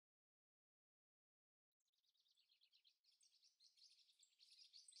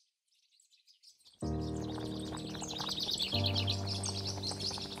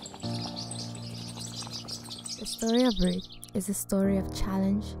The story of Ruth is a story of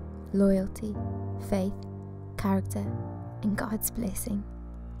challenge, loyalty, faith, character, and God's blessing.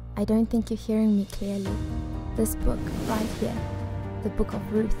 I don't think you're hearing me clearly. This book right here, the book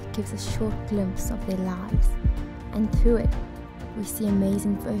of Ruth, gives a short glimpse of their lives, and through it, we see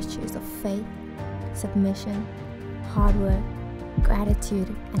amazing virtues of faith, submission, hard work,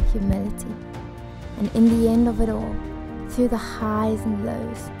 gratitude, and humility. And in the end of it all, through the highs and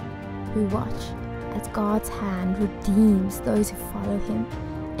lows, we watch as God's hand redeems those who follow Him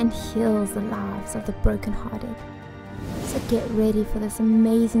and heals the lives of the brokenhearted. So get ready for this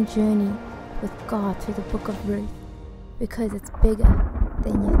amazing journey with God through the book of Ruth, because it's bigger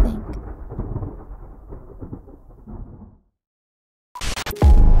than you think.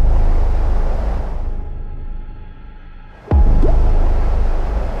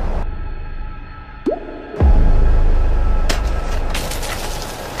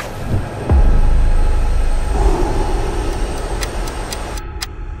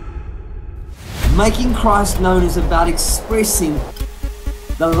 Making Christ known is about expressing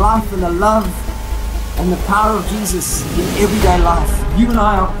the life and the love and the power of Jesus in everyday life. You and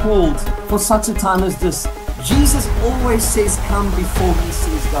I are called for such a time as this. Jesus always says come before He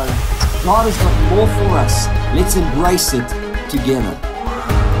says go. God has got more for us. Let's embrace it together.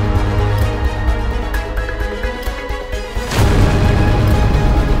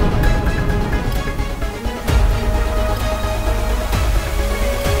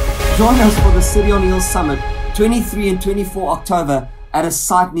 Join us for the City on Hill Summit, 23 and 24 October at a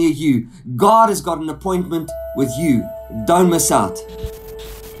site near you. God has got an appointment with you. Don't miss out.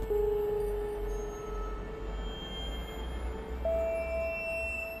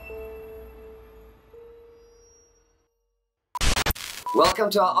 Welcome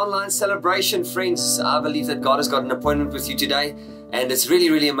to our online celebration, friends. I believe that God has got an appointment with you today, and it's really,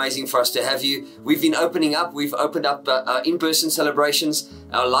 really amazing for us to have you. We've been opening up. We've opened up in-person celebrations.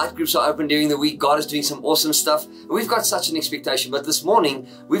 Our life groups are open during the week. God is doing some awesome stuff. We've got such an expectation. But this morning,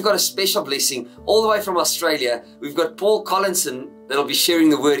 we've got a special blessing all the way from Australia. We've got Paul Collinson that'll be sharing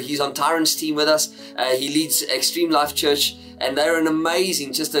the word. He's on Tyron's team with us. He leads Extreme Life Church, and they're an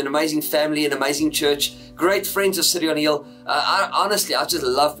amazing family, an amazing church. Great friends of City on Hill. Honestly, I just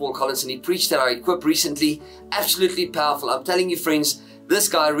love Paul Collinson. He preached at our Equip recently. Absolutely powerful. I'm telling you, friends, this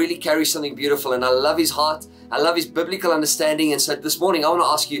guy really carries something beautiful, and I love his heart. I love his biblical understanding. And so this morning, I want to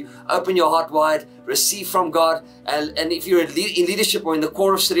ask you, open your heart wide, receive from God. And if you're in leadership or in the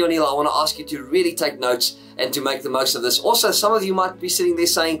core of City on Hill, I want to ask you to really take notes and to make the most of this. Also, some of you might be sitting there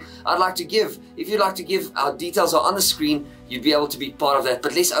saying, I'd like to give. If you'd like to give, our details are on the screen. You'd be able to be part of that.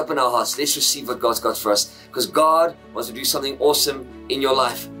 But let's open our hearts. Let's receive what God's got for us, because God wants to do something awesome in your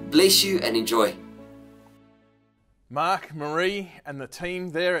life. Bless you and enjoy. Mark, Marie, and the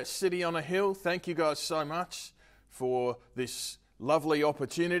team there at City on a Hill, thank you guys so much for this lovely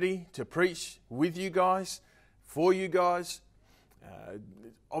opportunity to preach with you guys, for you guys.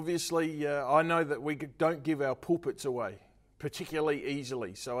 Obviously, I know that we don't give our pulpits away particularly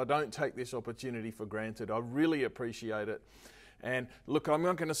easily, so I don't take this opportunity for granted. I really appreciate it. And look, I'm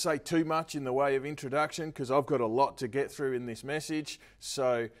not going to say too much in the way of introduction, because I've got a lot to get through in this message.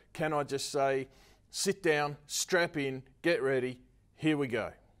 So can I just say, sit down, strap in, get ready, here we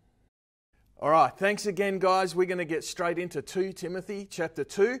go. All right, thanks again, guys. We're going to get straight into 2 Timothy chapter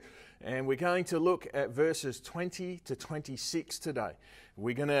 2, and we're going to look at verses 20 to 26 today.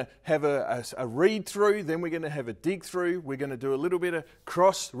 We're going to have a read through, then we're going to have a dig through. We're going to do a little bit of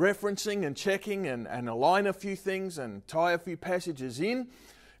cross-referencing and checking and align a few things and tie a few passages in.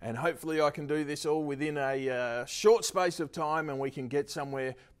 And hopefully I can do this all within a short space of time, and we can get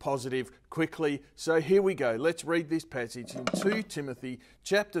somewhere positive quickly. So here we go. Let's read this passage in 2 Timothy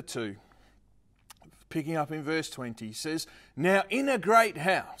chapter 2. Picking up in verse 20, he says, "Now in a great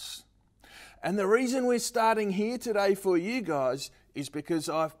house." And the reason we're starting here today for you guys is because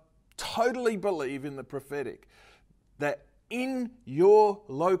I totally believe in the prophetic, that in your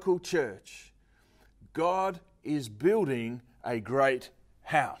local church, God is building a great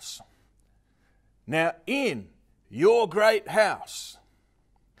house. Now in your great house,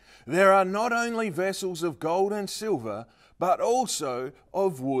 there are not only vessels of gold and silver, but also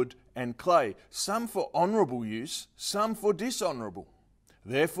of wood and clay, some for honourable use, some for dishonourable.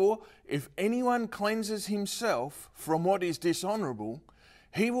 Therefore, if anyone cleanses himself from what is dishonourable,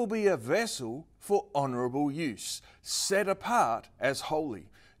 he will be a vessel for honourable use, set apart as holy,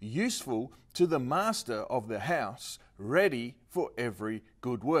 useful to the master of the house, ready for every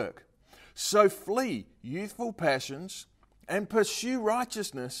good work. So flee youthful passions and pursue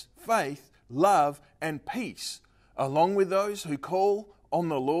righteousness, faith, love, and peace, along with those who call on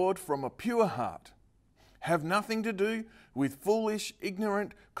the Lord from a pure heart. have nothing to do with foolish,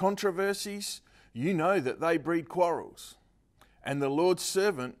 ignorant controversies. You know that they breed quarrels. And the Lord's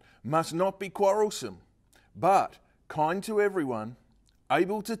servant must not be quarrelsome, but kind to everyone,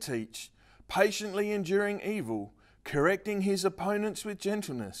 able to teach, patiently enduring evil, correcting his opponents with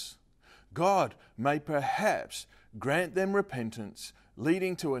gentleness. God may perhaps grant them repentance,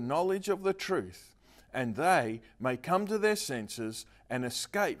 leading to a knowledge of the truth, and they may come to their senses and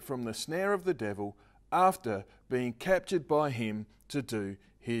escape from the snare of the devil after being captured by him to do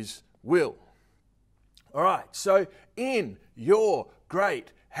his will. All right, so in your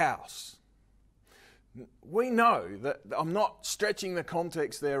great house, we know that I'm not stretching the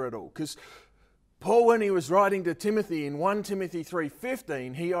context there at all, because Paul, when he was writing to Timothy in 1 Timothy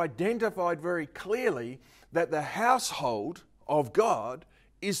 3:15, he identified very clearly that the household of God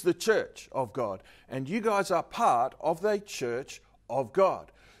is the church of God. And you guys are part of the church of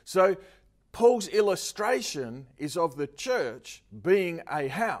God. So Paul's illustration is of the church being a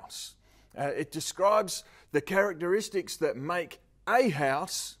house. It describes the characteristics that make a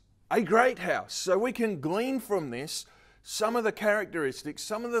house a great house. So we can glean from this some of the characteristics,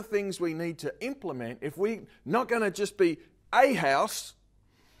 some of the things we need to implement if we're not going to just be a house,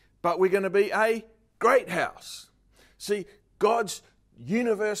 but we're going to be a great house. See, God's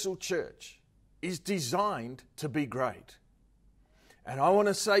universal church is designed to be great. And I want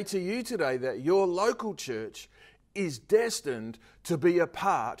to say to you today that your local church is destined to be a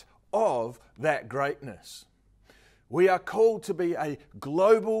part of that greatness. We are called to be a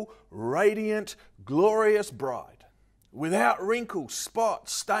global, radiant, glorious bride, without wrinkle, spot,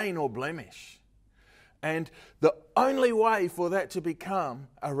 stain or blemish. And the only way for that to become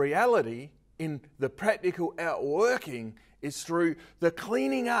a reality in the practical outworking is through the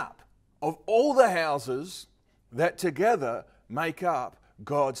cleaning up of all the houses that together make up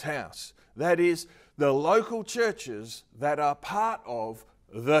God's house. That is, the local churches that are part of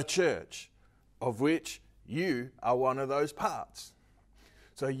the church, of which you are one of those parts.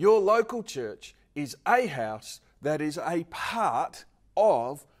 So your local church is a house that is a part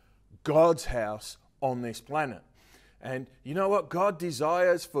of God's house on this planet. And you know what? God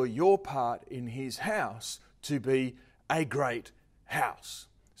desires for your part in his house to be a great house.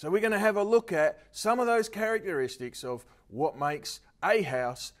 So we're going to have a look at some of those characteristics of what makes a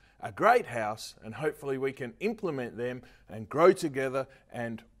house a great house, and hopefully we can implement them and grow together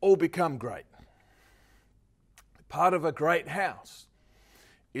and all become great. Part of a great house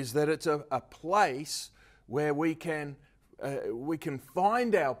is that it's a place where we can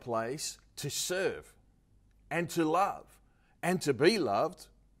find our place to serve and to love and to be loved,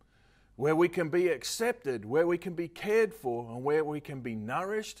 where we can be accepted, where we can be cared for, and where we can be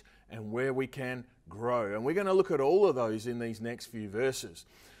nourished and where we can grow. And we're going to look at all of those in these next few verses.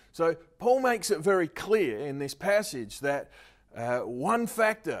 So Paul makes it very clear in this passage that one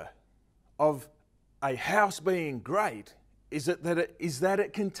factor of a house being great is that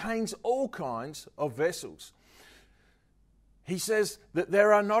it contains all kinds of vessels. He says that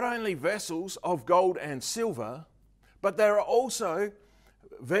there are not only vessels of gold and silver, but there are also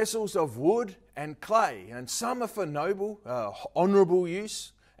vessels of wood and clay, and some are for noble, honourable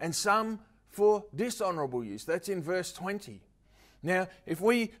use, and some for dishonourable use. That's in verse 20. Now, if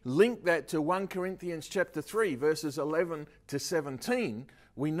we link that to 1 Corinthians chapter 3, verses 11 to 17,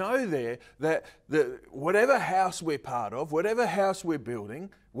 we know there that whatever house we're part of, whatever house we're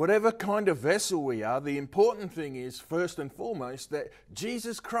building, whatever kind of vessel we are, the important thing is, first and foremost, that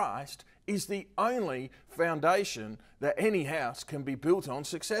Jesus Christ is the only foundation that any house can be built on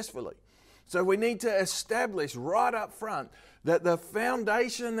successfully. So we need to establish right up front that the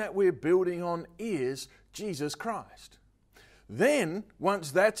foundation that we're building on is Jesus Christ. Then,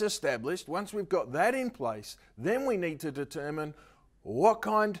 once that's established, once we've got that in place, then we need to determine what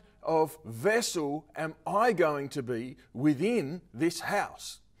kind of vessel am I going to be within this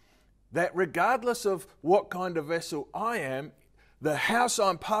house. That regardless of what kind of vessel I am, the house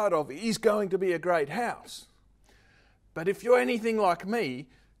I'm part of is going to be a great house. But if you're anything like me,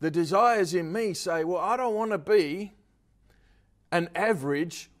 the desires in me say, well, I don't want to be an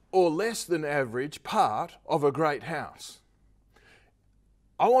average or less than average part of a great house.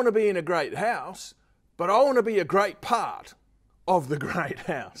 I want to be in a great house, but I want to be a great part of the great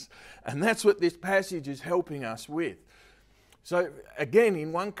house. And that's what this passage is helping us with. So again,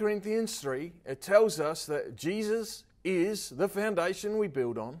 in 1 Corinthians 3, it tells us that Jesus is the foundation we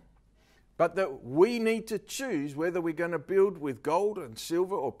build on, but that we need to choose whether we're going to build with gold and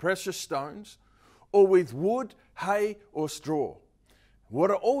silver or precious stones, or with wood, hay or straw. What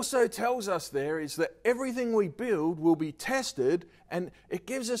it also tells us there is that everything we build will be tested, and it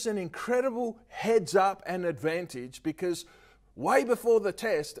gives us an incredible heads up and advantage, because way before the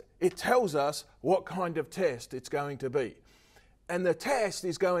test, it tells us what kind of test it's going to be. And the test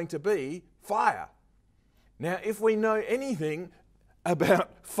is going to be fire. Now, if we know anything about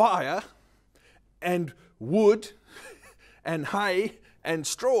fire and wood and hay and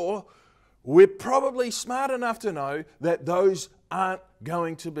straw, we're probably smart enough to know that those aren't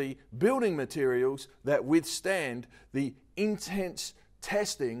going to be building materials that withstand the intense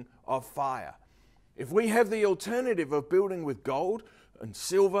testing of fire. If we have the alternative of building with gold and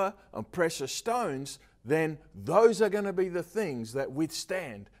silver and precious stones, then those are going to be the things that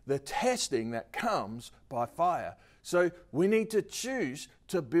withstand the testing that comes by fire. So we need to choose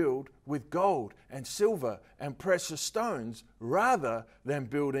to build with gold and silver and precious stones rather than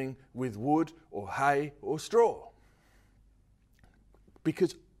building with wood or hay or straw.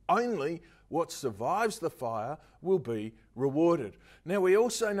 Because only what survives the fire will be rewarded. Now, we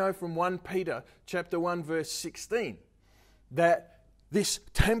also know from 1 Peter chapter 1 verse 16 that this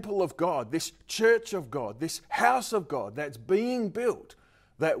temple of God, this church of God, this house of God that's being built,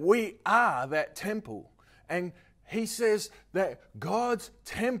 that we are that temple. And he says that God's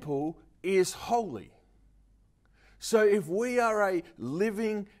temple is holy. So if we are a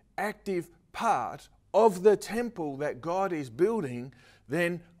living, active part of the temple that God is building,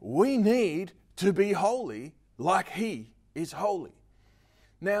 then we need to be holy like He is holy.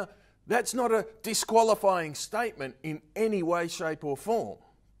 Now, that's not a disqualifying statement in any way, shape or form,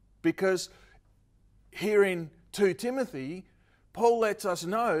 because here in 2 Timothy, Paul lets us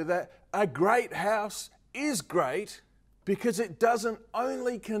know that a great house is great because it doesn't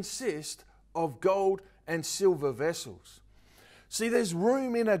only consist of gold and silver vessels. See, there's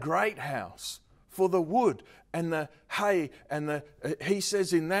room in a great house for the wood and the hay and he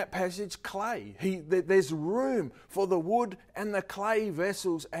says in that passage, clay. There's room for the wood and the clay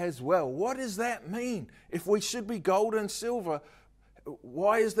vessels as well. What does that mean? If we should be gold and silver,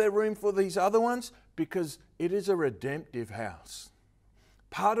 why is there room for these other ones? Because it is a redemptive house.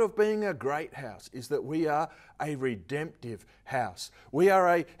 Part of being a great house is that we are a redemptive house. We are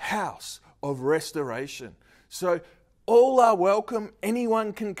a house of restoration. So all are welcome.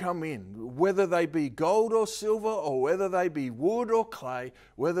 Anyone can come in, whether they be gold or silver, or whether they be wood or clay,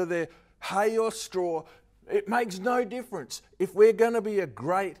 whether they're hay or straw. It makes no difference. If we're going to be a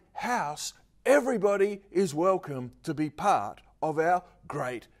great house, everybody is welcome to be part of our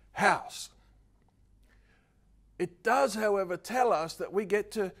great house. It does, however, tell us that we get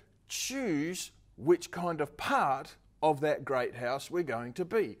to choose which kind of part of that great house we're going to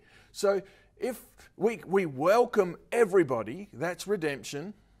be. So if we welcome everybody, that's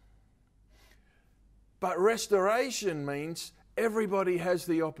redemption. But restoration means everybody has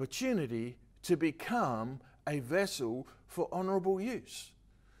the opportunity to become a vessel for honourable use.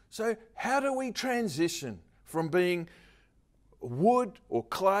 So how do we transition from being wood or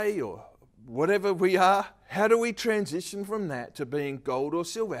clay or whatever we are? How do we transition from that to being gold or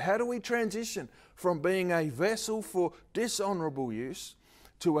silver? How do we transition from being a vessel for dishonourable use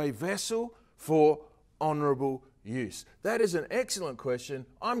to a vessel for honourable use? That is an excellent question.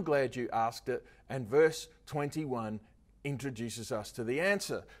 I'm glad you asked it. And verse 21 introduces us to the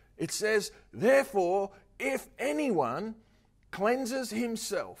answer. It says, therefore, if anyone cleanses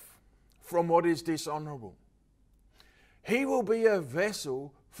himself from what is dishonourable, he will be a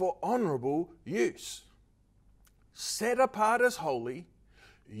vessel for honourable use, set apart as holy,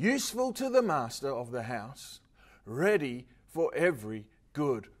 useful to the master of the house, ready for every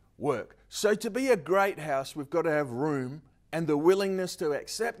good work. So to be a great house, we've got to have room and the willingness to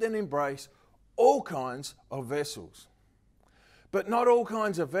accept and embrace all kinds of vessels. But not all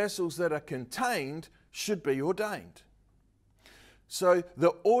kinds of vessels that are contained should be ordained. So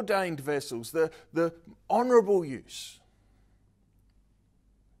the ordained vessels, the honourable use,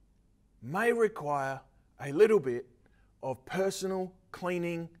 may require a little bit of personal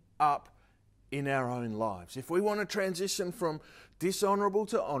cleaning up in our own lives. If we want to transition from dishonourable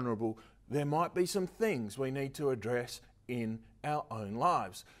to honourable, there might be some things we need to address in our own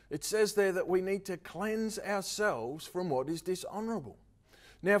lives. It says there that we need to cleanse ourselves from what is dishonourable.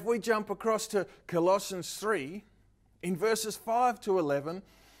 Now, if we jump across to Colossians 3, in verses 5 to 11,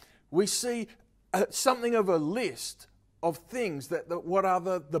 we see something of a list of things that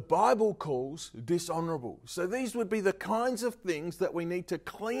the Bible calls dishonourable. So these would be the kinds of things that we need to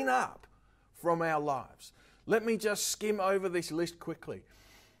clean up from our lives. Let me just skim over this list quickly,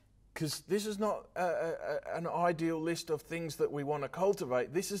 because this is not an ideal list of things that we want to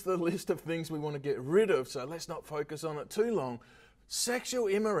cultivate. This is the list of things we want to get rid of, so let's not focus on it too long. sexual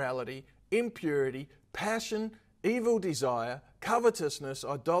immorality, impurity, passion, evil desire, covetousness,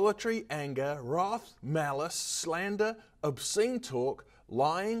 idolatry, anger, wrath, malice, slander, obscene talk,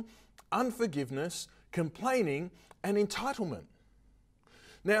 lying, unforgiveness, complaining, and entitlement.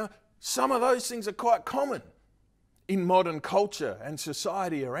 Now, some of those things are quite common in modern culture and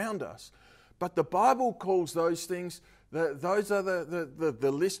society around us, but the Bible calls those things, those are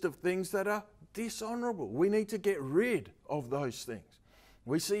the list of things that are dishonourable. We need to get rid of those things.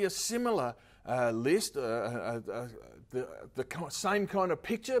 We see a similar list, the same kind of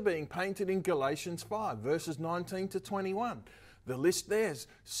picture being painted in Galatians 5, verses 19 to 21. The list there is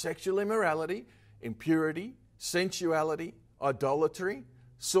sexual immorality, impurity, sensuality, idolatry,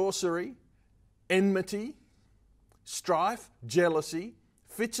 sorcery, enmity, strife, jealousy,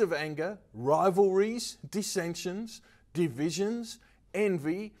 fits of anger, rivalries, dissensions, divisions,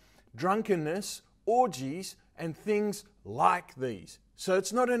 envy, drunkenness, orgies, and things like these. So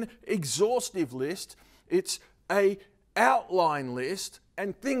it's not an exhaustive list, it's an outline list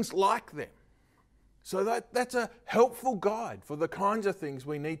and things like them. So that's a helpful guide for the kinds of things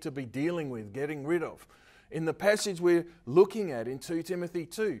we need to be dealing with, getting rid of. In the passage we're looking at in 2 Timothy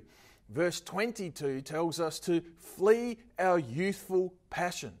 2, verse 22 tells us to flee our youthful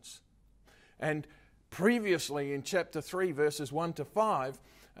passions. And previously in chapter 3, verses 1 to 5,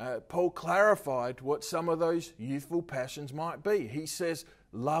 Paul clarified what some of those youthful passions might be. He says,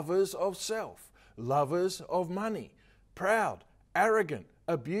 lovers of self, lovers of money, proud, arrogant,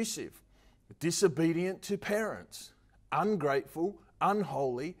 abusive, disobedient to parents, ungrateful,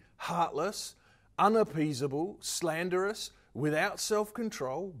 unholy, heartless, unappeasable, slanderous, without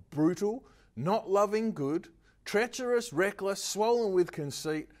self-control, brutal, not loving good, treacherous, reckless, swollen with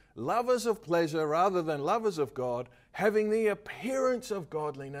conceit, lovers of pleasure rather than lovers of God, having the appearance of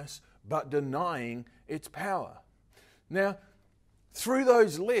godliness, but denying its power. Now, through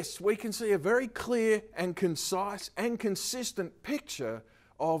those lists, we can see a very clear and concise and consistent picture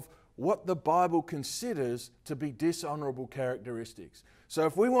of what the Bible considers to be dishonourable characteristics. So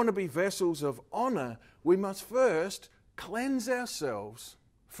if we want to be vessels of honour, we must first cleanse ourselves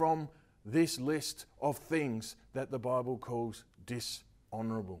from this list of things that the Bible calls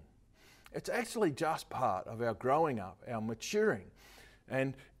dishonourable. It's actually just part of our growing up, our maturing.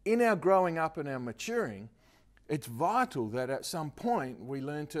 And in our growing up and our maturing, it's vital that at some point we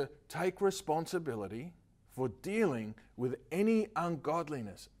learn to take responsibility for dealing with any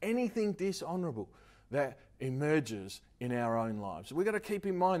ungodliness, anything dishonourable that emerges in our own lives. We've got to keep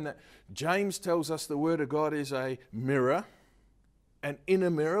in mind that James tells us the Word of God is a mirror, and in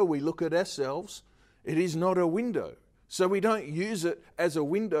a mirror we look at ourselves. It is not a window. So we don't use it as a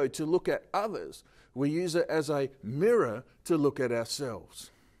window to look at others. We use it as a mirror to look at ourselves.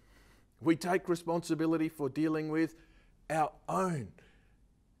 We take responsibility for dealing with our own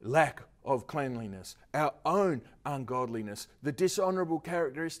lack of cleanliness, our own ungodliness, the dishonourable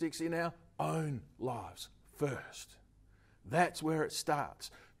characteristics in our own lives first. That's where it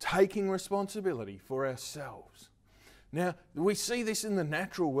starts, taking responsibility for ourselves. Now, we see this in the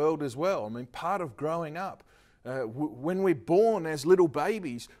natural world as well. I mean, part of growing up, when we're born as little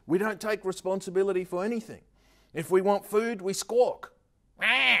babies, we don't take responsibility for anything. If we want food, we squawk.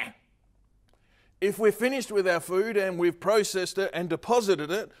 If we're finished with our food and we've processed it and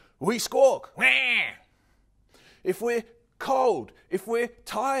deposited it, we squawk. If we're cold, if we're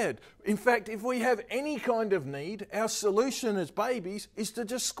tired, in fact, if we have any kind of need, our solution as babies is to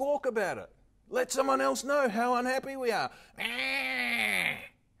just squawk about it. Let someone else know how unhappy we are.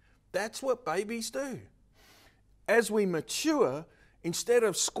 That's what babies do. As we mature, instead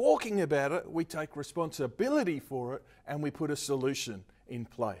of squawking about it, we take responsibility for it and we put a solution in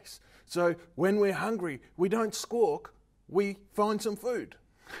place. So when we're hungry, we don't squawk, we find some food.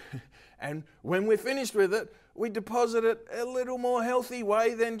 And when we're finished with it, we deposit it a little more healthy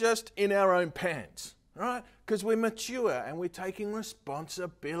way than just in our own pants, right? Because we're mature and we're taking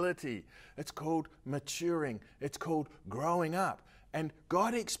responsibility. It's called maturing. It's called growing up. And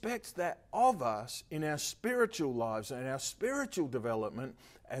God expects that of us in our spiritual lives and our spiritual development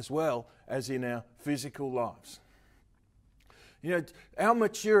as well as in our physical lives. You know, our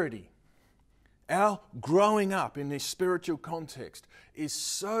maturity, our growing up in this spiritual context is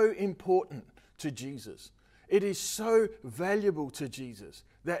so important to Jesus. It is so valuable to Jesus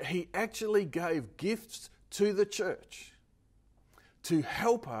that He actually gave gifts to the church to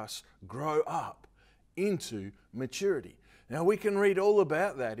help us grow up into maturity. Now we can read all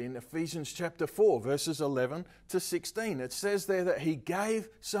about that in Ephesians chapter 4, verses 11 to 16. It says there that He gave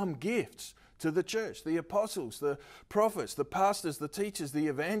some gifts to the church, the apostles, the prophets, the pastors, the teachers, the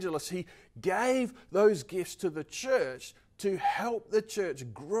evangelists. He gave those gifts to the church to help the church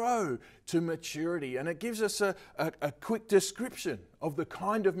grow to maturity. And it gives us a quick description of the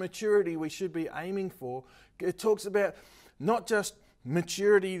kind of maturity we should be aiming for. It talks about not just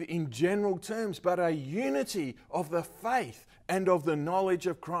maturity in general terms, but a unity of the faith and of the knowledge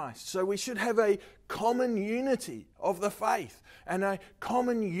of Christ. So we should have a common unity of the faith and a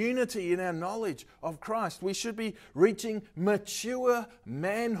common unity in our knowledge of Christ. We should be reaching mature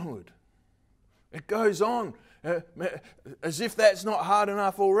manhood. It goes on, as if that's not hard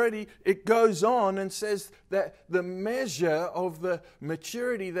enough already, it goes on and says that the measure of the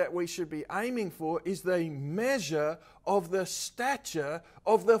maturity that we should be aiming for is the measure of the stature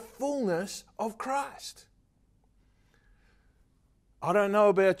of the fullness of Christ. I don't know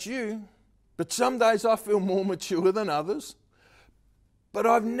about you, but some days I feel more mature than others. But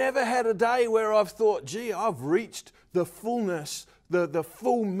I've never had a day where I've thought, gee, I've reached the fullness, the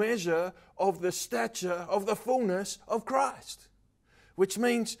full measure of the stature of the fullness of Christ. Which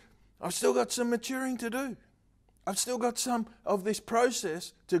means I've still got some maturing to do. I've still got some of this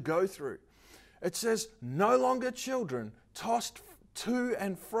process to go through. It says, no longer children, tossed to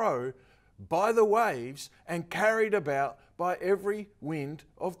and fro by the waves and carried about by every wind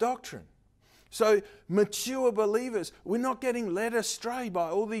of doctrine. So mature believers, we're not getting led astray by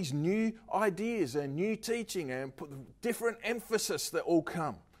all these new ideas and new teaching and different emphasis that all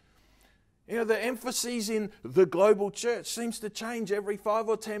come. You know, the emphasis in the global church seems to change every 5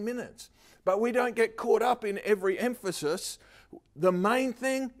 or 10 minutes. But we don't get caught up in every emphasis. The main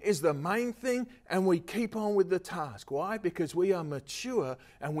thing is the main thing, and we keep on with the task. Why? Because we are mature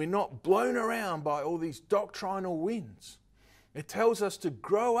and we're not blown around by all these doctrinal winds. It tells us to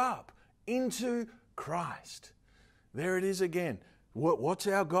grow up into Christ. There it is again. What's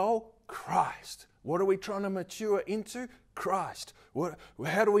our goal? Christ. What are we trying to mature into? Christ.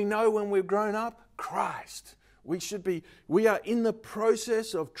 How do we know when we've grown up? Christ. We are in the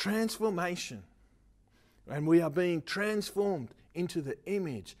process of transformation. And we are being transformed into the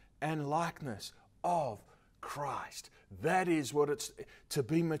image and likeness of Christ. That is what it's to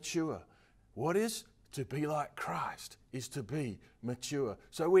be mature. What is? To be like Christ is to be mature.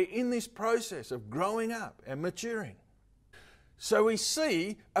 So we're in this process of growing up and maturing. So we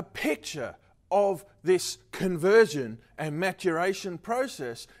see a picture of this conversion and maturation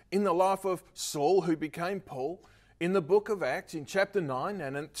process in the life of Saul, who became Paul, in the book of Acts in chapter 9,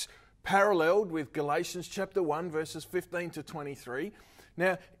 and it's paralleled with Galatians chapter 1 verses 15 to 23.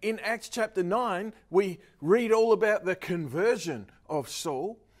 Now in Acts chapter 9 we read all about the conversion of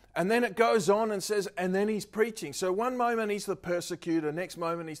Saul, and then it goes on and says, and then he's preaching. So one moment he's the persecutor, next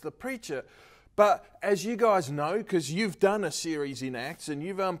moment he's the preacher. But as you guys know, because you've done a series in Acts and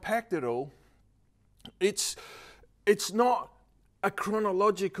you've unpacked it all, it's not a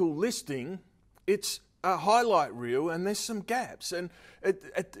chronological listing, it's a highlight reel, and there's some gaps. And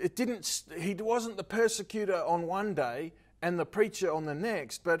he wasn't the persecutor on one day and the preacher on the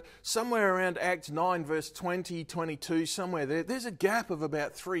next, but somewhere around Acts 9 verse 20, 22, somewhere there's a gap of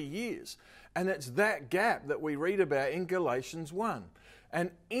about 3 years. And it's that gap that we read about in Galatians 1. And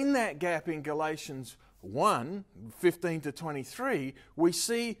in that gap in Galatians 1, 15 to 23, we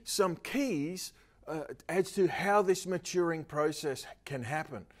see some keys as to how this maturing process can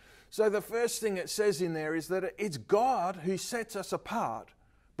happen. So the first thing it says in there is that it's God who sets us apart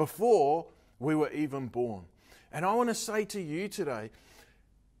before we were even born. And I want to say to you today,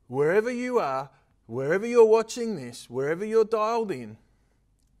 wherever you are, wherever you're watching this, wherever you're dialed in,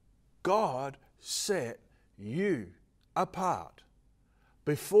 God set you apart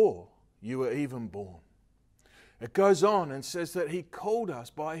before you were even born. It goes on and says that He called us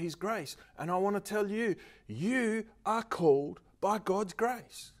by His grace. And I want to tell you, you are called by God's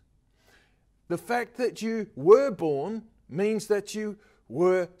grace. The fact that you were born means that you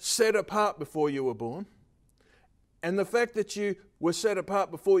were set apart before you were born. And the fact that you were set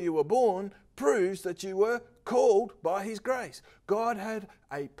apart before you were born proves that you were called by His grace. God had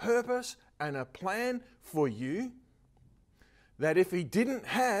a purpose and a plan for you that if He didn't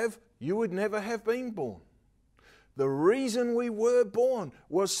have, you would never have been born. The reason we were born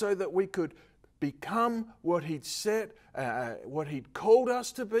was so that we could become what He'd what He'd called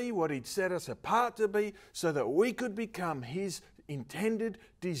us to be, what He'd set us apart to be, so that we could become His intended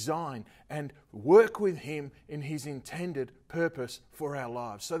design and work with Him in His intended purpose for our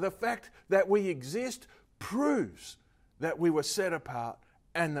lives. So the fact that we exist proves that we were set apart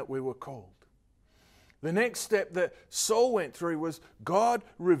and that we were called. The next step that Saul went through was God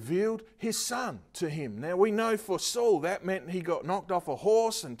revealed His Son to him. Now we know for Saul that meant he got knocked off a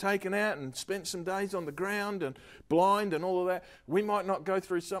horse and taken out and spent some days on the ground and blind and all of that. We might not go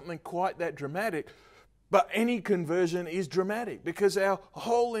through something quite that dramatic, But any conversion is dramatic because our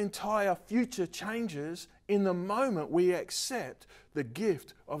whole entire future changes in the moment we accept the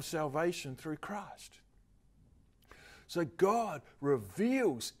gift of salvation through Christ. So God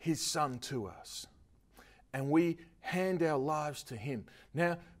reveals His Son to us and we hand our lives to Him.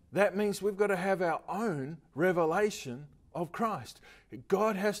 Now, that means we've got to have our own revelation of Christ.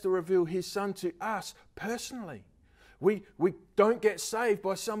 God has to reveal His Son to us personally. We don't get saved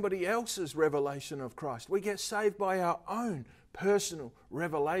by somebody else's revelation of Christ. We get saved by our own personal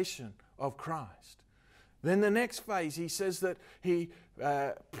revelation of Christ. Then the next phase, he says that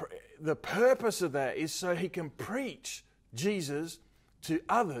the purpose of that is so he can preach Jesus to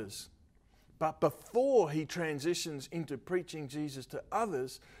others. But before he transitions into preaching Jesus to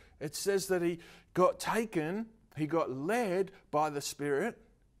others, it says that he got led by the Spirit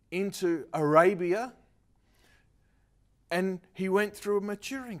into Arabia, and he went through a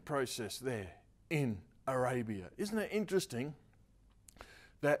maturing process there in Arabia. Isn't it interesting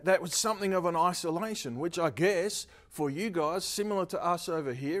that was something of an isolation, which I guess for you guys, similar to us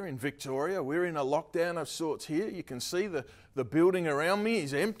over here in Victoria, we're in a lockdown of sorts here. You can see the building around me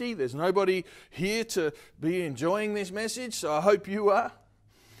is empty. There's nobody here to be enjoying this message, so I hope you are.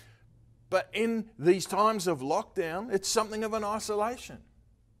 But in these times of lockdown, it's something of an isolation.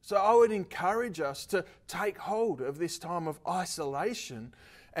 So I would encourage us to take hold of this time of isolation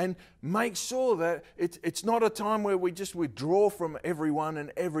and make sure that it's not a time where we just withdraw from everyone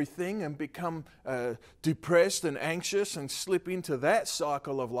and everything and become depressed and anxious and slip into that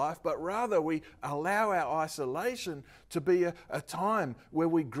cycle of life, but rather we allow our isolation to be a time where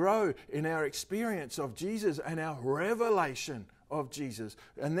we grow in our experience of Jesus and our revelation of Jesus.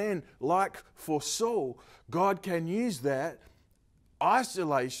 And then, like for Saul, God can use that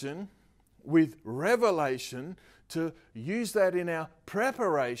isolation with revelation to use that in our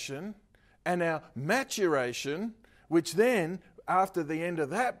preparation and our maturation, which then, after the end of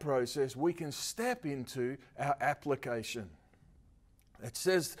that process, we can step into our application. It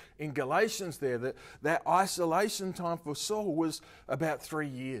says in Galatians there that isolation time for Saul was about 3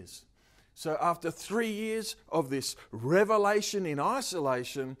 years. So after 3 years of this revelation in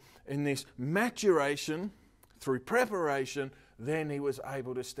isolation, in this maturation through preparation, then he was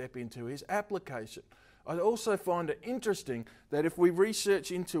able to step into his application. I also find it interesting that if we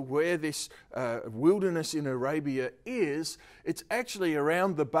research into where this wilderness in Arabia is, it's actually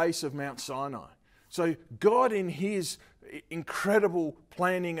around the base of Mount Sinai. So God, in his incredible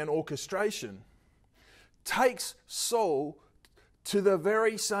planning and orchestration, takes Saul to the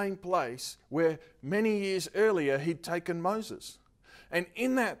very same place where many years earlier he'd taken Moses. And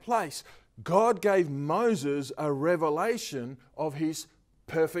in that place, God gave Moses a revelation of his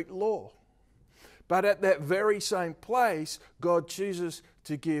perfect law. But at that very same place, God chooses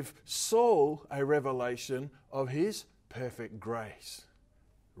to give Saul a revelation of his perfect grace.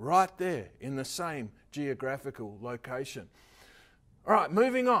 Right there in the same geographical location. All right,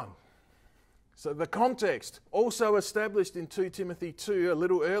 moving on. So the context, also established in 2 Timothy 2, a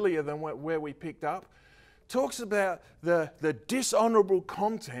little earlier than where we picked up, talks about the dishonourable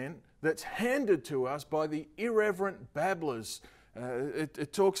content that's handed to us by the irreverent babblers.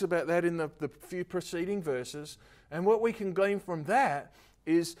 It talks about that in the few preceding verses. And what we can glean from that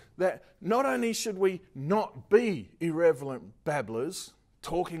is that not only should we not be irreverent babblers,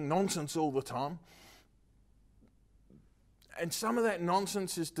 talking nonsense all the time, and some of that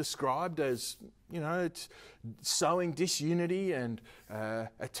nonsense is described as, it's sowing disunity and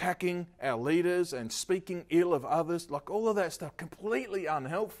attacking our leaders and speaking ill of others, like all of that stuff, completely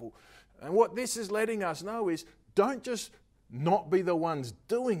unhelpful. And what this is letting us know is don't just not be the ones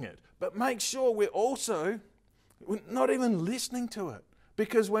doing it, but make sure we're not even listening to it.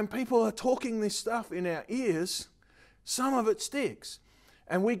 Because when people are talking this stuff in our ears, some of it sticks.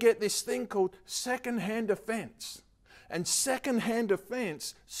 And we get this thing called second-hand offense. And second-hand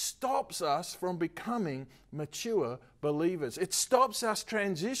offense stops us from becoming mature believers. It stops us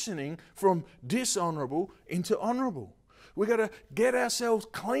transitioning from dishonourable into honourable. We've got to get ourselves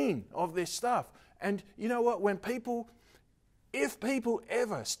clean of this stuff. And you know what? If people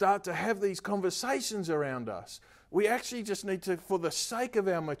ever start to have these conversations around us, we actually just need to, for the sake of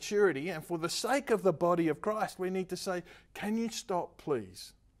our maturity and for the sake of the body of Christ, we need to say, can you stop,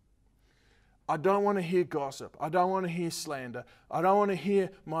 please? I don't want to hear gossip. I don't want to hear slander. I don't want to hear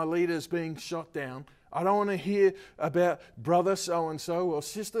my leaders being shot down. I don't want to hear about brother so-and-so or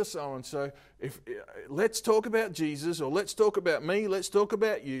sister so-and-so. Let's talk about Jesus, or let's talk about me. Let's talk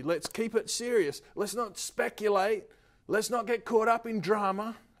about you. Let's keep it serious. Let's not speculate. Let's not get caught up in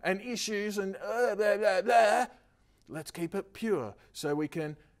drama and issues and blah, blah, blah. Let's keep it pure so we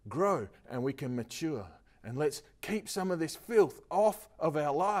can grow and we can mature. And let's keep some of this filth off of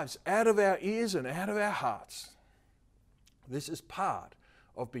our lives, out of our ears and out of our hearts. This is part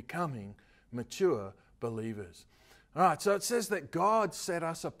of becoming mature believers. All right, so it says that God set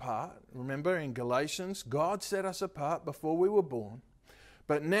us apart. Remember in Galatians, God set us apart before we were born.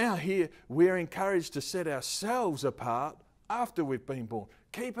 But now here we're encouraged to set ourselves apart after we've been born.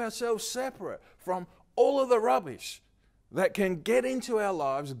 Keep ourselves separate from all of the rubbish that can get into our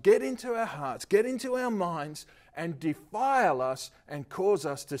lives, get into our hearts, get into our minds, and defile us and cause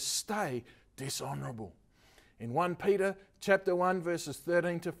us to stay dishonourable. In 1 Peter chapter 1, verses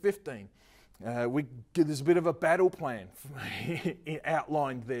 13 to 15, there's a bit of a battle plan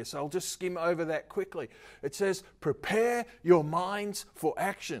outlined there, so I'll just skim over that quickly. It says, prepare your minds for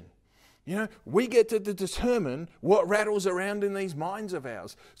action. You know, we get to determine what rattles around in these minds of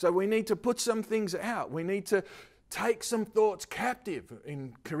ours. So we need to put some things out. We need to take some thoughts captive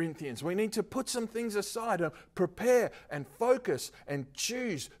in Corinthians. We need to put some things aside and prepare and focus and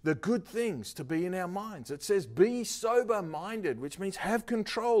choose the good things to be in our minds. It says, be sober-minded, which means have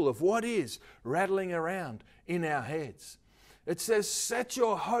control of what is rattling around in our heads. It says, set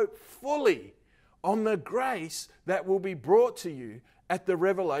your hope fully on the grace that will be brought to you at the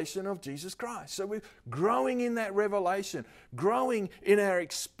revelation of Jesus Christ. So we're growing in that revelation, growing in our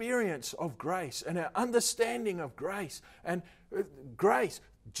experience of grace and our understanding of grace. And grace,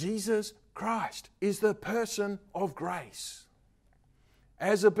 Jesus Christ is the person of grace.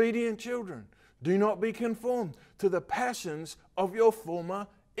 As obedient children, do not be conformed to the passions of your former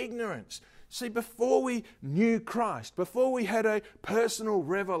ignorance. See, before we knew Christ, before we had a personal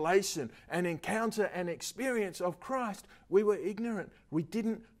revelation, an encounter and experience of Christ, we were ignorant. We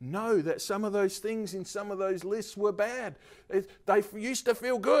didn't know that some of those things in some of those lists were bad. They used to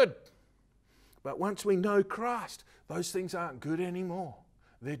feel good. But once we know Christ, those things aren't good anymore.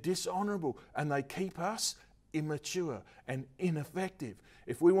 They're dishonourable and they keep us immature and ineffective.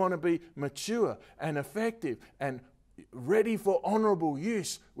 If we want to be mature and effective and ready for honourable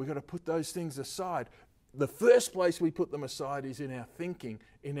use, we've got to put those things aside. The first place we put them aside is in our thinking,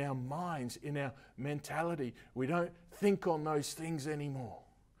 in our minds, in our mentality. We don't think on those things anymore.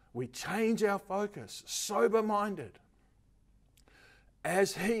 We change our focus, sober-minded.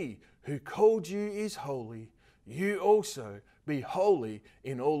 As He who called you is holy, you also be holy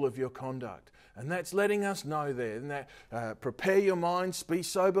in all of your conduct. And that's letting us know there, and that prepare your minds, be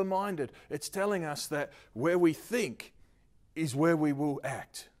sober-minded. It's telling us that where we think is where we will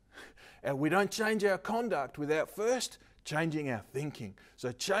act. And we don't change our conduct without first changing our thinking.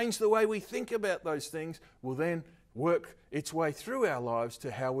 So change the way we think about those things will then work its way through our lives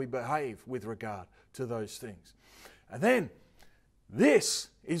to how we behave with regard to those things. And then this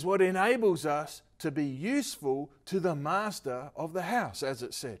is what enables us to be useful to the master of the house, as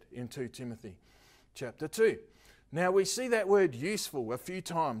it said in 2 Timothy chapter 2. Now we see that word useful a few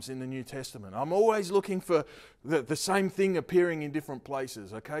times in the New Testament. I'm always looking for the same thing appearing in different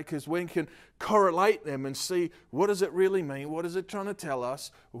places, okay? Because we can correlate them and see what does it really mean, what is it trying to tell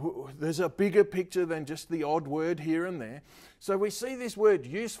us. There's a bigger picture than just the odd word here and there. So we see this word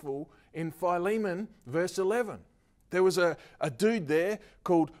useful in Philemon verse 11. There was a dude there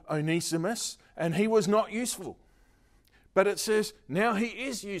called Onesimus, and he was not useful. But it says now he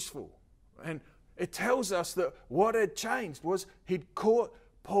is useful. And it tells us that what had changed was he'd caught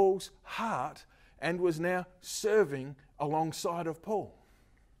Paul's heart and was now serving alongside of Paul.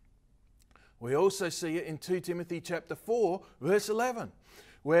 We also see it in 2 Timothy chapter 4, verse 11,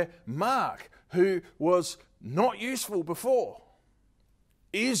 where Mark, who was not useful before,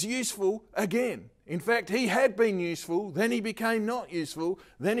 is useful again. In fact, he had been useful, then he became not useful,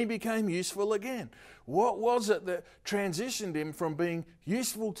 then he became useful again. What was it that transitioned him from being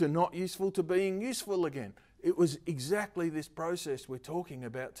useful to not useful to being useful again? It was exactly this process we're talking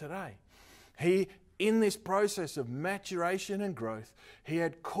about today. He, in this process of maturation and growth, he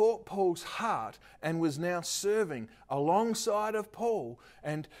had caught Paul's heart and was now serving alongside of Paul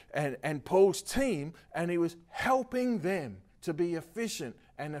and Paul's team, and he was helping them to be efficient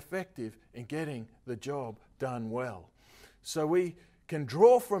and effective in getting the job done well. So we can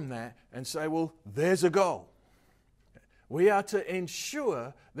draw from that and say, well, there's a goal. We are to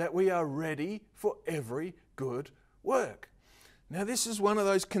ensure that we are ready for every good work. Now, this is one of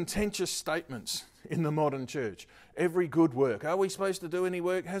those contentious statements in the modern church. Every good work. Are we supposed to do any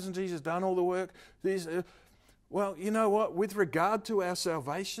work? Hasn't Jesus done all the work? Well, you know what? With regard to our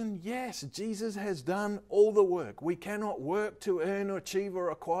salvation, yes, Jesus has done all the work. We cannot work to earn or achieve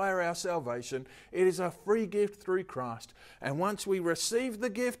or acquire our salvation. It is a free gift through Christ. And once we receive the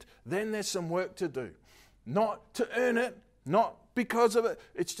gift, then there's some work to do. Not to earn it, not because of it.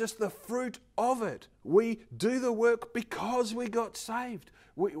 It's just the fruit of it. We do the work because we got saved.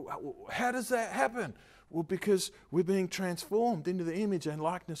 How does that happen? Well, because we're being transformed into the image and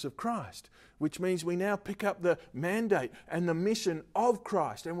likeness of Christ, which means we now pick up the mandate and the mission of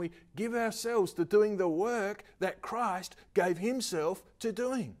Christ, and we give ourselves to doing the work that Christ gave himself to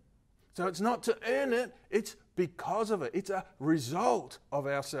doing. So it's not to earn it, it's because of it. It's a result of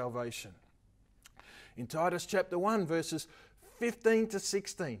our salvation. In Titus chapter 1, verses 15 to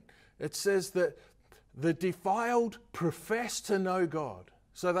 16, it says that the defiled profess to know God.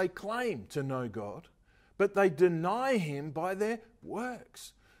 So they claim to know God, but they deny him by their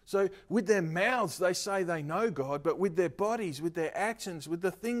works. So with their mouths they say they know God, but with their bodies, with their actions, with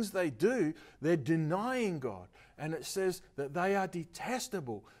the things they do, they're denying God. And it says that they are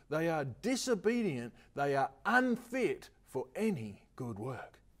detestable, they are disobedient, they are unfit for any good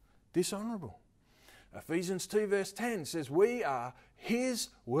work. Dishonourable. Ephesians 2 verse 10 says we are his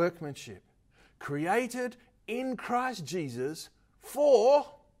workmanship, created in Christ Jesus for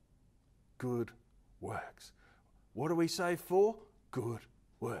good works. What do we say for? Good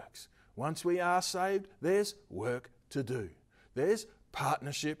works. Once we are saved, there's work to do. There's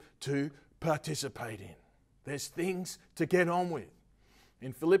partnership to participate in. There's things to get on with.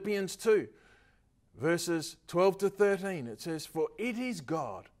 In Philippians 2, verses 12 to 13, it says, "For it is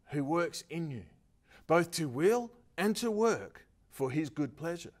God who works in you, both to will and to work for his good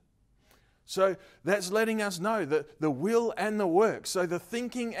pleasure." So that's letting us know that the will and the work, so the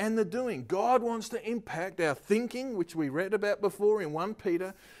thinking and the doing. God wants to impact our thinking, which we read about before in 1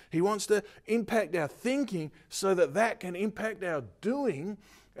 Peter. He wants to impact our thinking so that that can impact our doing.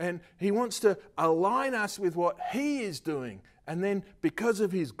 And he wants to align us with what he is doing. And then because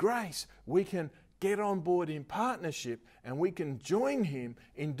of his grace, we can get on board in partnership and we can join him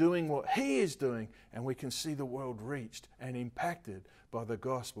in doing what he is doing, and we can see the world reached and impacted by the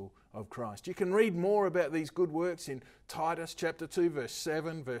gospel of Christ. You can read more about these good works in Titus chapter 2 verse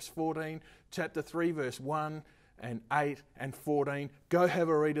 7, verse 14, chapter 3 verse 1 and 8 and 14. Go have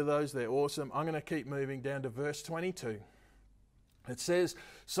a read of those, they're awesome. I'm going to keep moving down to verse 22. It says,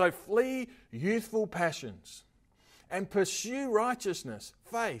 "So flee youthful passions and pursue righteousness,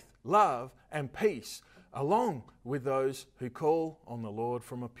 faith, love and peace, along with those who call on the Lord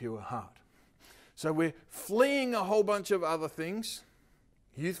from a pure heart." So we're fleeing a whole bunch of other things.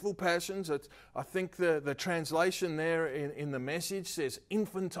 Youthful passions, I think the translation there in the Message says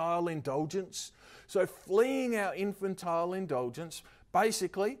infantile indulgence. So fleeing our infantile indulgence,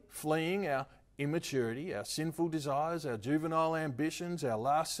 basically fleeing our immaturity, our sinful desires, our juvenile ambitions, our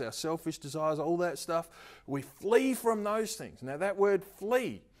lusts, our selfish desires, all that stuff. We flee from those things. Now that word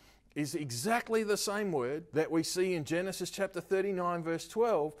flee is exactly the same word that we see in Genesis chapter 39 verse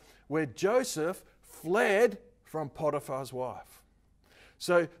 12, where Joseph fled from Potiphar's wife.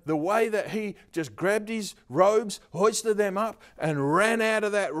 So the way that he just grabbed his robes, hoisted them up and ran out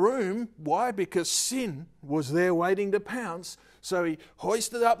of that room. Why? Because sin was there waiting to pounce. So he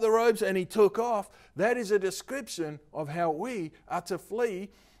hoisted up the robes and he took off. That is a description of how we are to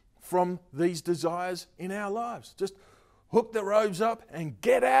flee from these desires in our lives. Just hook the robes up and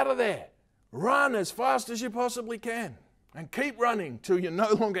get out of there. Run as fast as you possibly can and keep running till you're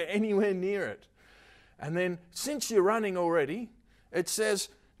no longer anywhere near it. And then since you're running already, it says,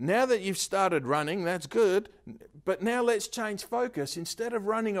 now that you've started running, that's good, but now let's change focus. Instead of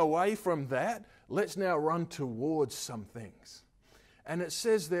running away from that, let's now run towards some things. And it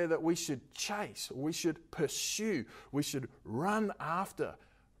says there that we should chase, we should pursue, we should run after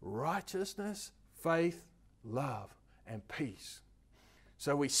righteousness, faith, love, and peace.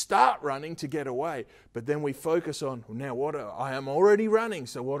 So we start running to get away, but then we focus on, now I am already running,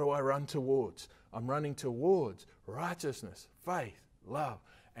 so what do I run towards? I'm running towards righteousness, faith, love,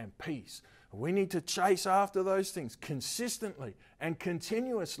 and peace. We need to chase after those things consistently and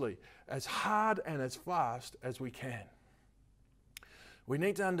continuously, as hard and as fast as we can. We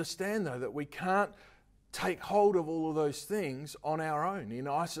need to understand, though, that we can't take hold of all of those things on our own in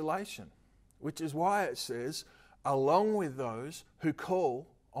isolation, which is why it says, along with those who call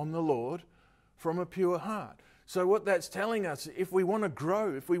on the Lord from a pure heart. So what that's telling us, if we want to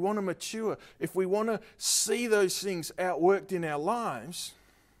grow, if we want to mature, if we want to see those things outworked in our lives,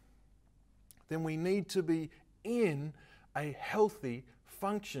 then we need to be in a healthy,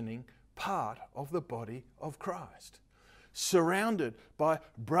 functioning part of the body of Christ, surrounded by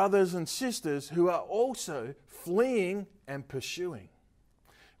brothers and sisters who are also fleeing and pursuing.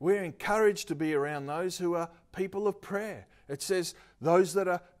 We're encouraged to be around those who are people of prayer. It says those that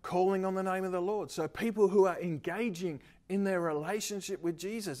are calling on the name of the Lord. So people who are engaging in their relationship with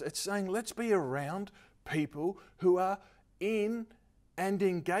Jesus. It's saying let's be around people who are in and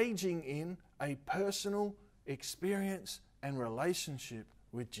engaging in a personal experience and relationship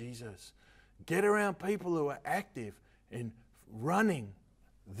with Jesus. Get around people who are active in running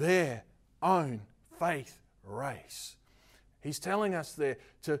their own faith race. He's telling us there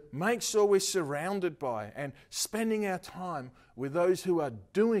to make sure we're surrounded by and spending our time with those who are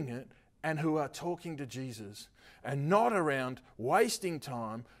doing it and who are talking to Jesus, and not around wasting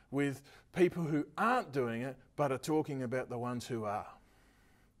time with people who aren't doing it but are talking about the ones who are.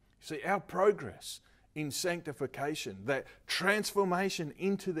 See, our progress in sanctification, that transformation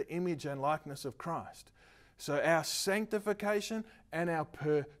into the image and likeness of Christ. So our sanctification and our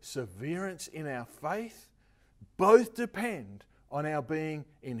perseverance in our faith both depend on our being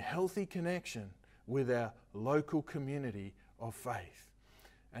in healthy connection with our local community of faith.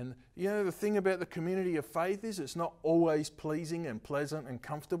 And you know, the thing about the community of faith is it's not always pleasing and pleasant and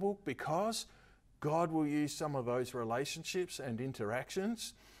comfortable, because God will use some of those relationships and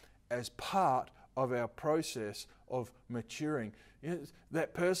interactions as part of our process of maturing. You know,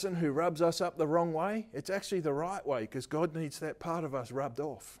 that person who rubs us up the wrong way, it's actually the right way, because God needs that part of us rubbed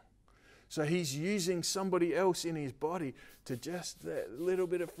off. So he's using somebody else in his body to just that little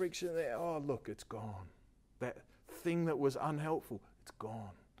bit of friction there. Oh, look, it's gone. That thing that was unhelpful, it's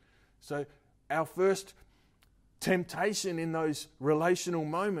gone. So our first temptation in those relational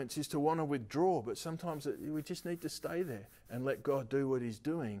moments is to want to withdraw, but sometimes we just need to stay there and let God do what he's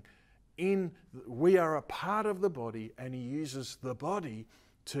doing. We are a part of the body, and he uses the body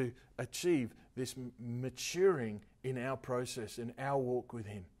to achieve this maturing in our process, in our walk with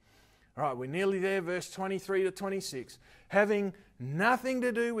him. All right, we're nearly there, verse 23 to 26. Having nothing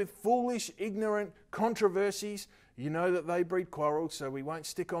to do with foolish, ignorant controversies. You know that they breed quarrels, so we won't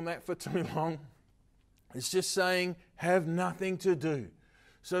stick on that for too long. It's just saying, have nothing to do.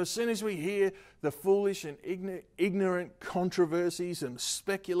 So as soon as we hear the foolish and ignorant controversies and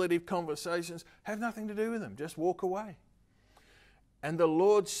speculative conversations, have nothing to do with them. Just walk away. And the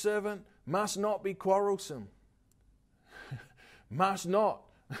Lord's servant must not be quarrelsome. Must not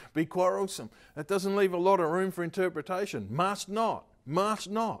be quarrelsome. That doesn't leave a lot of room for interpretation. Must not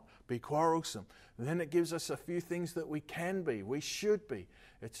be quarrelsome. And then it gives us a few things that we can be, we should be.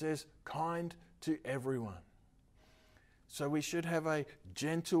 It says, kind to everyone. So we should have a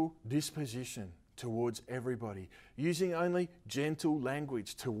gentle disposition towards everybody, using only gentle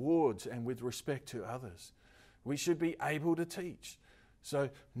language towards and with respect to others. We should be able to teach. So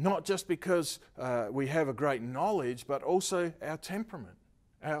not just because we have a great knowledge, but also our temperament,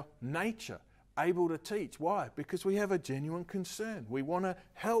 our nature, able to teach. Why? Because we have a genuine concern. We want to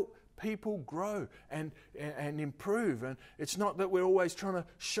help people grow and improve. And it's not that we're always trying to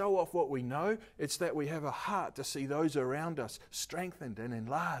show off what we know. It's that we have a heart to see those around us strengthened and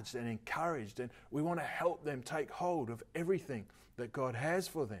enlarged and encouraged. And we want to help them take hold of everything that God has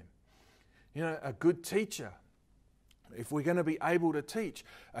for them. You know, a good teacher, if we're going to be able to teach,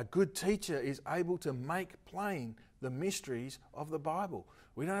 a good teacher is able to make plain the mysteries of the Bible.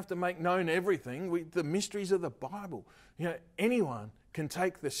 We don't have to make known everything. The mysteries of the Bible. You know, anyone can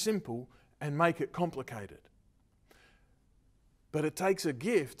take the simple and make it complicated. But it takes a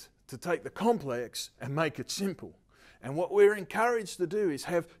gift to take the complex and make it simple. And what we're encouraged to do is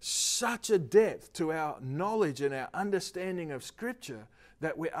have such a depth to our knowledge and our understanding of Scripture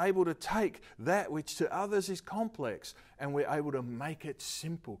that we're able to take that which to others is complex and we're able to make it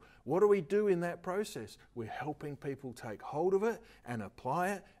simple. What do we do in that process? We're helping people take hold of it and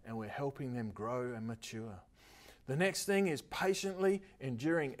apply it, and we're helping them grow and mature. The next thing is patiently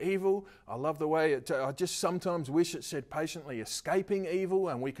enduring evil. I love the way I just sometimes wish it said patiently escaping evil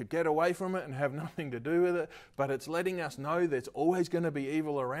and we could get away from it and have nothing to do with it. But it's letting us know there's always going to be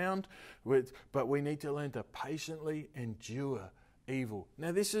evil around, but we need to learn to patiently endure evil.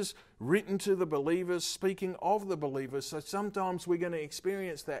 Now this is written to the believers, speaking of the believers, so sometimes we're going to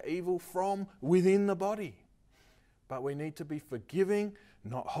experience that evil from within the body. But we need to be forgiving,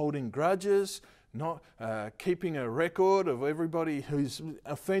 not holding grudges, not keeping a record of everybody who's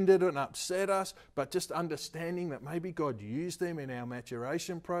offended and upset us, but just understanding that maybe God used them in our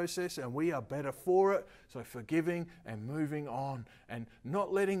maturation process and we are better for it. So forgiving and moving on and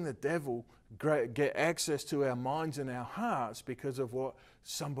not letting the devil get access to our minds and our hearts because of what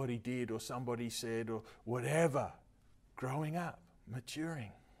somebody did or somebody said or whatever. Growing up,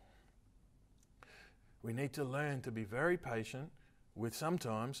 maturing. We need to learn to be very patient with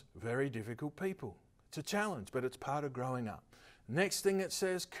sometimes very difficult people. It's a challenge, but it's part of growing up. Next thing it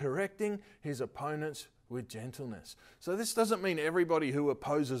says, correcting his opponents with gentleness. So this doesn't mean everybody who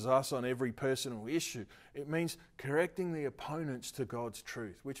opposes us on every personal issue. It means correcting the opponents to God's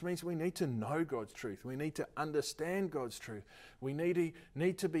truth, which means we need to know God's truth. We need to understand God's truth. We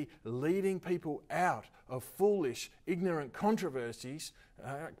need to be leading people out of foolish, ignorant controversies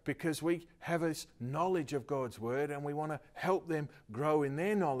because we have this knowledge of God's word, and we want to help them grow in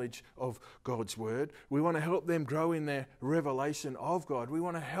their knowledge of God's word. We want to help them grow in their revelation of God. We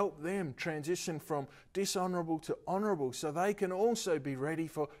want to help them transition from dishonourable to honourable so they can also be ready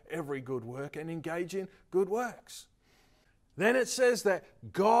for every good work and engage in good works. Then it says that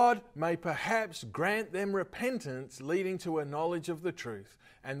God may perhaps grant them repentance leading to a knowledge of the truth,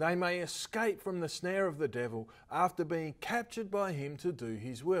 and they may escape from the snare of the devil after being captured by him to do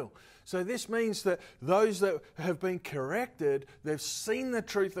his will. So this means that those that have been corrected, they've seen the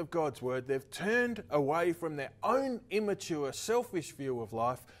truth of God's word, they've turned away from their own immature, selfish view of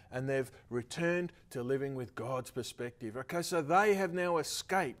life, and they've returned to living with God's perspective. Okay, so they have now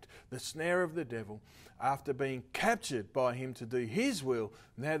escaped the snare of the devil after being captured by him to do his will.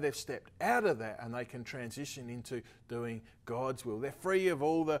 Now they've stepped out of that and they can transition into doing God's will. They're free of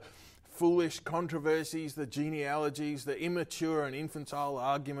all the foolish controversies, the genealogies, the immature and infantile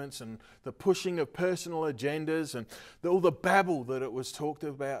arguments, and the pushing of personal agendas, and all the babble that it was talked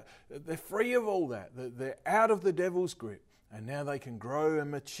about. They're free of all that. They're out of the devil's grip, and now they can grow and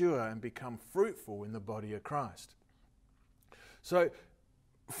mature and become fruitful in the body of Christ. So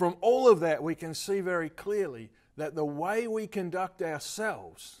from all of that, we can see very clearly that the way we conduct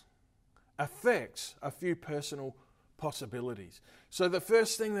ourselves affects a few personal possibilities. So the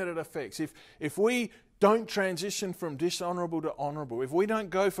first thing that it affects, if we don't transition from dishonourable to honourable, if we don't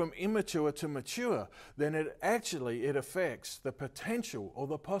go from immature to mature, then it affects the potential or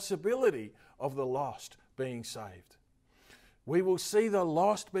the possibility of the lost being saved. We will see the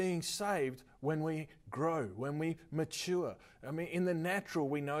lost being saved when we grow, when we mature. I mean, in the natural,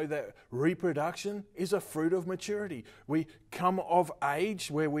 we know that reproduction is a fruit of maturity. We come of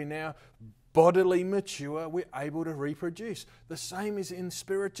age where we're now bodily mature, we're able to reproduce. The same is in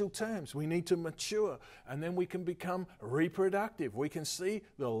spiritual terms. We need to mature, and then we can become reproductive. We can see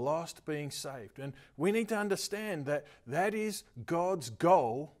the lost being saved. And we need to understand that that is God's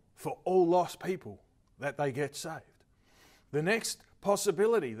goal for all lost people, that they get saved. The next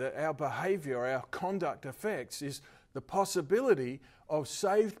possibility that our behaviour, our conduct affects is the possibility of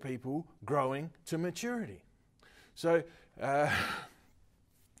saved people growing to maturity. So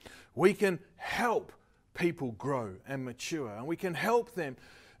we can help people grow and mature, and we can help them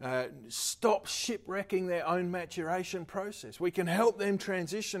stop shipwrecking their own maturation process. We can help them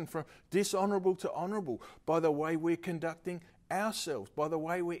transition from dishonourable to honourable by the way we're conducting ourselves, by the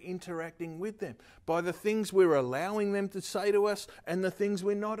way we're interacting with them, by the things we're allowing them to say to us and the things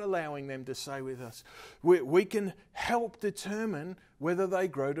we're not allowing them to say with us. We can help determine whether they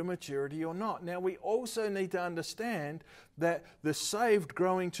grow to maturity or not. Now, we also need to understand that the saved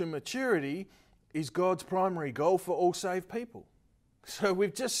growing to maturity is God's primary goal for all saved people. So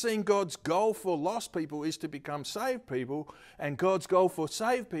we've just seen God's goal for lost people is to become saved people, and God's goal for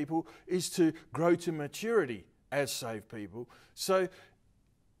saved people is to grow to maturity as saved people. So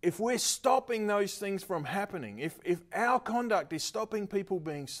if we're stopping those things from happening, if our conduct is stopping people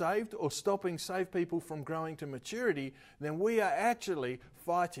being saved or stopping saved people from growing to maturity, then we are actually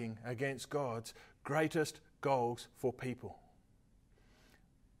fighting against God's greatest goals for people.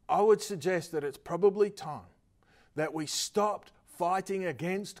 I would suggest that it's probably time that we stopped fighting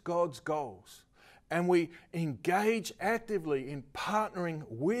against God's goals and we engage actively in partnering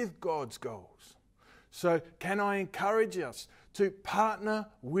with God's goals. So can I encourage us to partner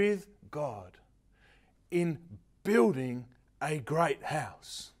with God in building a great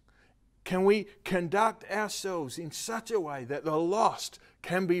house? Can we conduct ourselves in such a way that the lost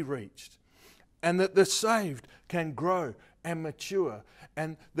can be reached and that the saved can grow and mature,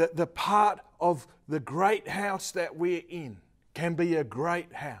 and that the part of the great house that we're in can be a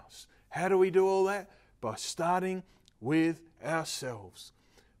great house? How do we do all that? By starting with ourselves.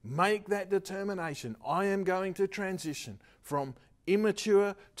 Make that determination. I am going to transition from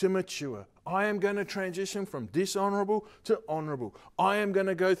immature to mature. I am going to transition from dishonourable to honourable. I am going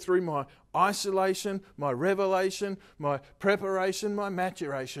to go through my isolation, my revelation, my preparation, my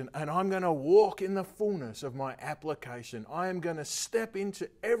maturation, and I'm going to walk in the fullness of my application. I am going to step into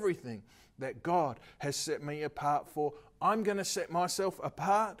everything that God has set me apart for. I'm going to set myself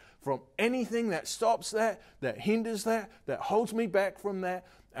apart from anything that stops that hinders that holds me back from that.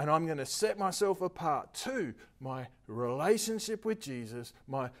 And I'm going to set myself apart to my relationship with Jesus,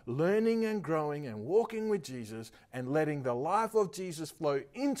 my learning and growing and walking with Jesus, and letting the life of Jesus flow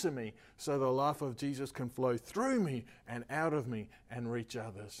into me so the life of Jesus can flow through me and out of me and reach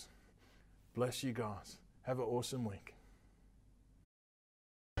others. Bless you guys. Have an awesome week.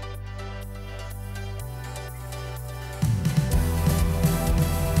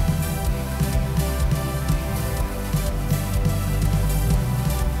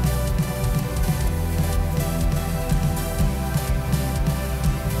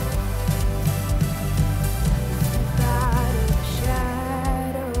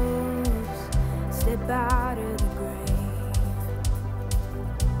 Out of the grave,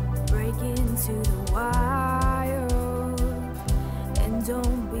 break into the wild, and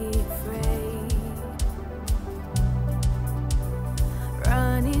don't be afraid.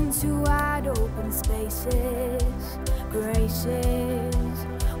 Run into wide open spaces, graces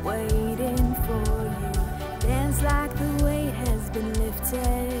waiting for you. Dance like the weight has been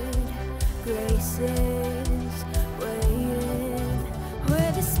lifted, graces waiting.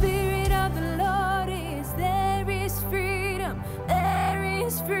 Where the Spirit of the Lord is, there is freedom, there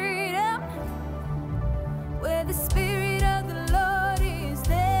is freedom. Where the Spirit of the Lord is,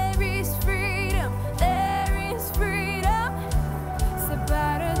 there is freedom, there is freedom. Step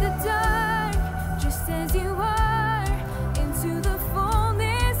out of the dark, just as you are, into the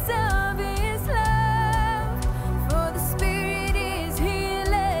fullness of His love. For the Spirit is here,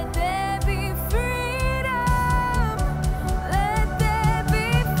 let there be freedom, let there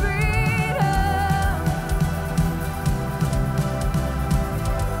be freedom.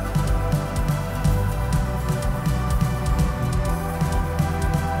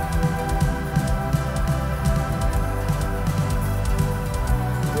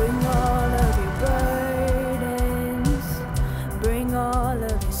 Bring all of your burdens, bring all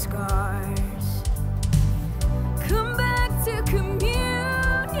of your scars. Come back to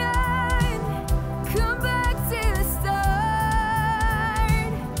communion, come back to the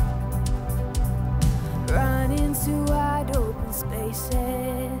start. Run into wide open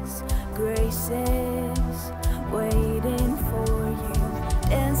spaces, graces waiting for you.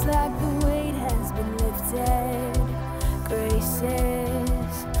 Dance like the weight has been lifted,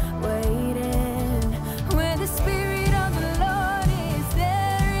 graces waiting. Where the Spirit of the Lord is,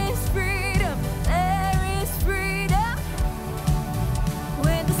 there is freedom, there is freedom.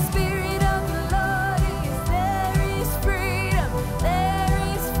 Where the Spirit of the Lord is, there is freedom, there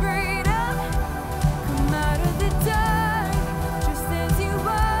is freedom. Come out of the dark, just as you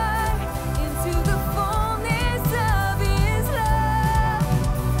are, into the fullness of His love.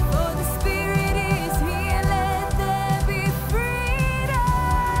 For the Spirit is here, let there be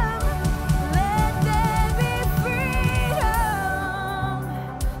freedom, let there be freedom,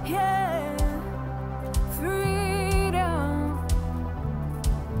 yeah, freedom.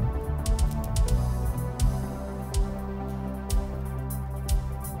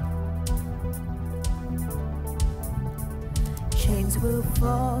 Chains will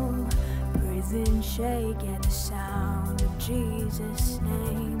fall, prison shake at the sound of Jesus'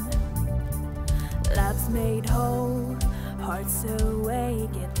 name. Lives made whole, hearts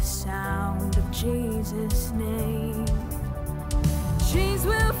awake at the sound of Jesus' name. Chains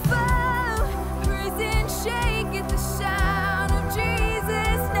will fall, prison shake at the sound of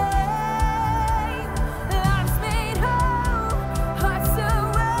Jesus' name. Lives made whole, hearts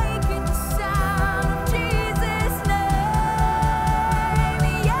awake at the sound of Jesus' name.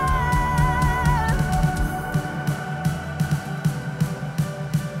 Yeah.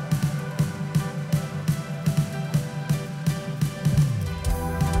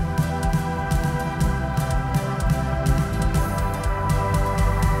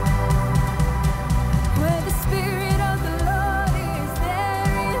 Where the Spirit of the Lord is,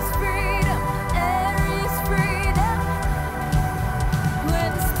 there is freedom, there is freedom.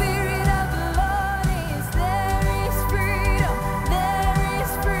 Where the Spirit of the Lord is, there is freedom, there is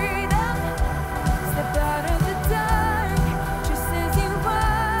freedom. Step out of the dark, just as you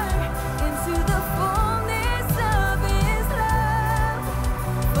are, into the fullness of His love.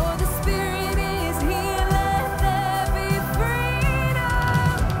 For the Spirit is here, let there be freedom,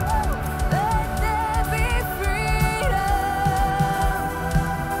 let there be freedom,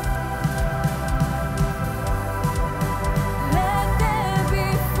 let there be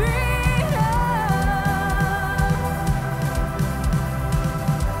freedom.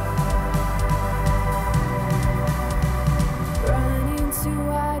 Run into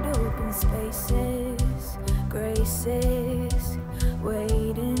wide open spaces, graces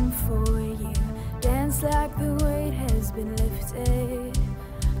waiting for you. Dance like the weight has been lifted,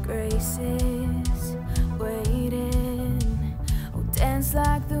 graces waiting. Oh, dance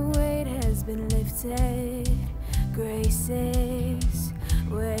like the weight has been lifted, graces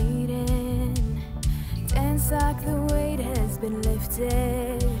waiting. Dance like the weight has been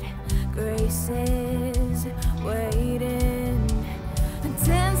lifted, grace is waiting, and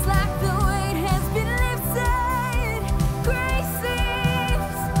dance like the